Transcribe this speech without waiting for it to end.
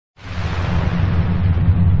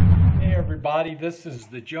everybody, this is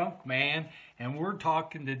the Junkman, and we're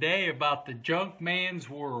talking today about the Junkman's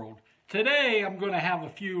world. Today I'm going to have a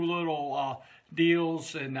few little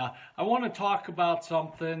deals, and I want to talk about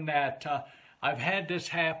something that I've had this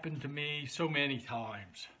happen to me so many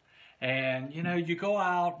times. And you know, you go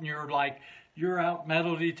out and you're out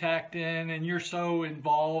metal detecting and you're so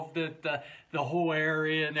involved at the whole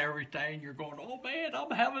area and everything. You're going, oh man,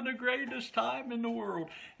 I'm having the greatest time in the world.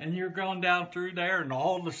 And you're going down through there and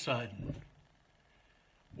all of a sudden,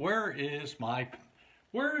 where is my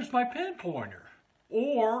pinpointer?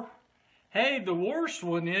 Or, hey, the worst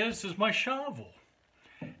one is my shovel.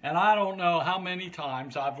 And I don't know how many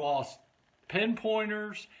times I've lost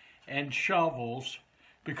pinpointers and shovels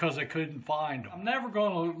because I couldn't find them. I'm never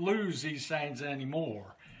going to lose these things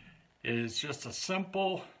anymore. It's just a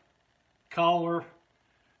simple color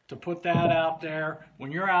to put that out there.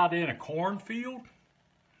 When you're out in a cornfield,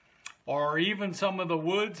 or even some of the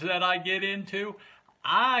woods that I get into,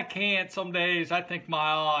 I can't, some days I think my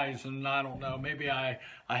eyes, and I don't know, maybe I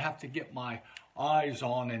have to get my eyes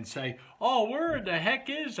on and say, oh, where the heck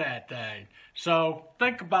is that thing? So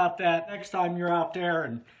think about that next time you're out there,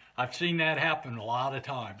 and I've seen that happen a lot of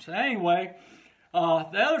times. Anyway, the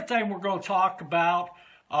other thing we're going to talk about,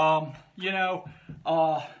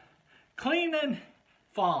 cleaning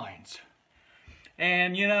fines.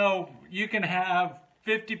 And, you know, you can have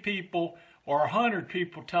 50 people or 100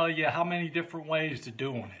 people tell you how many different ways to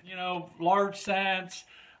doing it. You know, large cents,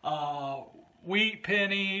 wheat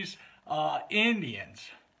pennies, Indians.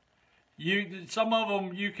 Some of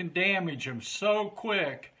them, you can damage them so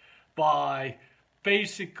quick by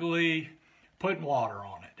basically putting water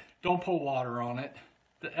on it. Don't put water on it.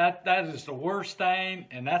 That is the worst thing,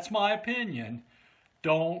 and that's my opinion.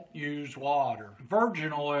 Don't use water.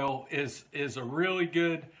 Virgin oil is a really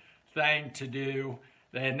good thing to do,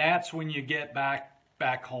 and that's when you get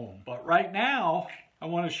back home. But right now, I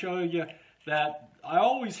want to show you that I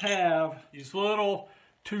always have these little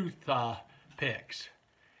tooth picks.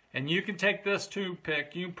 And you can take this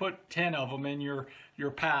toothpick, you can put 10 of them in your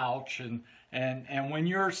pouch, and when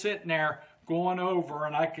you're sitting there going over,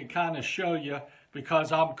 and I can kind of show you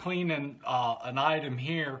because I'm cleaning an item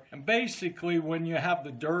here, and basically when you have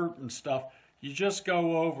the dirt and stuff, you just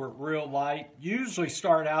go over it real light. Usually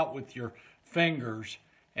start out with your fingers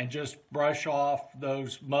and just brush off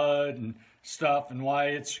those mud and stuff, and while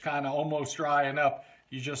it's kind of almost drying up,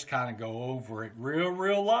 you just kind of go over it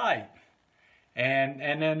real light. And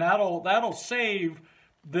then that'll save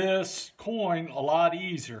this coin a lot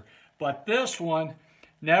easier. But this one,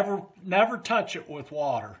 never touch it with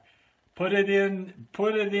water. Put it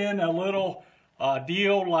in a little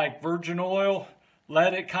deal like virgin oil.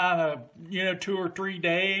 Let it kind of, 2 or 3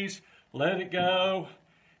 days. Let it go,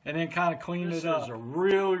 and then kind of clean it up. This is a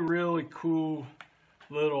really cool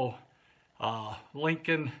little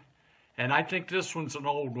Lincoln, and I think this one's an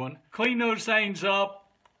old one. Clean those things up.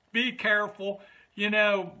 Be careful, get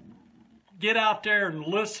out there and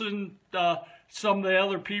listen to some of the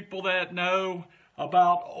other people that know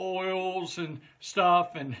about oils and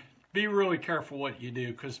stuff, and be really careful what you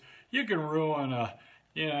do, because you can ruin a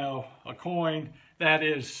coin that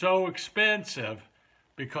is so expensive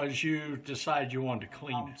because you decide you want to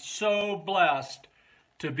clean it. I'm so blessed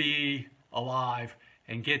to be alive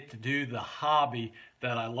and get to do the hobby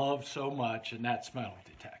that I love so much, and that's metal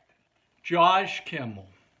detecting. Josh Kimmel.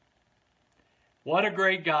 What a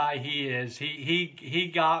great guy he is.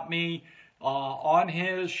 He got me on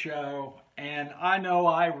his show, and I know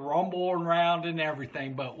I rumble around and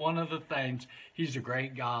everything, but one of the things, he's a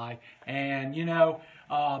great guy. And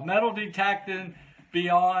metal detecting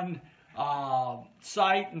beyond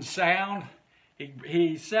sight and sound.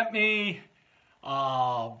 He sent me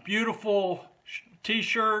a beautiful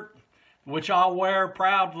t-shirt, which I'll wear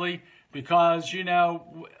proudly, because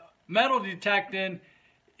metal detecting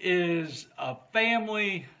is a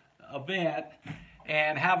family event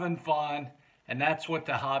and having fun, and that's what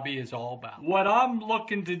the hobby is all about. What I'm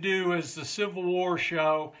looking to do is the Civil War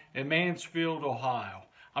show in Mansfield, Ohio.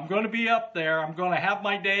 I'm going to be up there. I'm going to have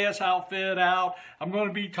my dais outfit out. I'm going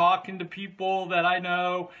to be talking to people that I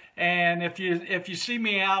know, and if you see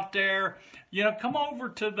me out there, come over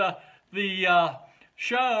to the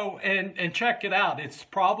show and check it out. It's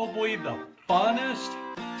probably the funnest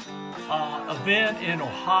event in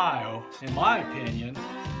Ohio, in my opinion.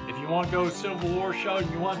 If you want to go to Civil War show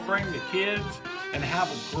and you want to bring the kids and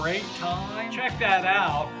have a great time, check that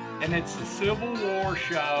out. And it's the Civil War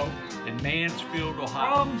show in Mansfield,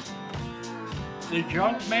 Ohio. From the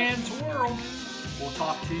Junkman's world, we'll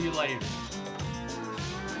talk to you later.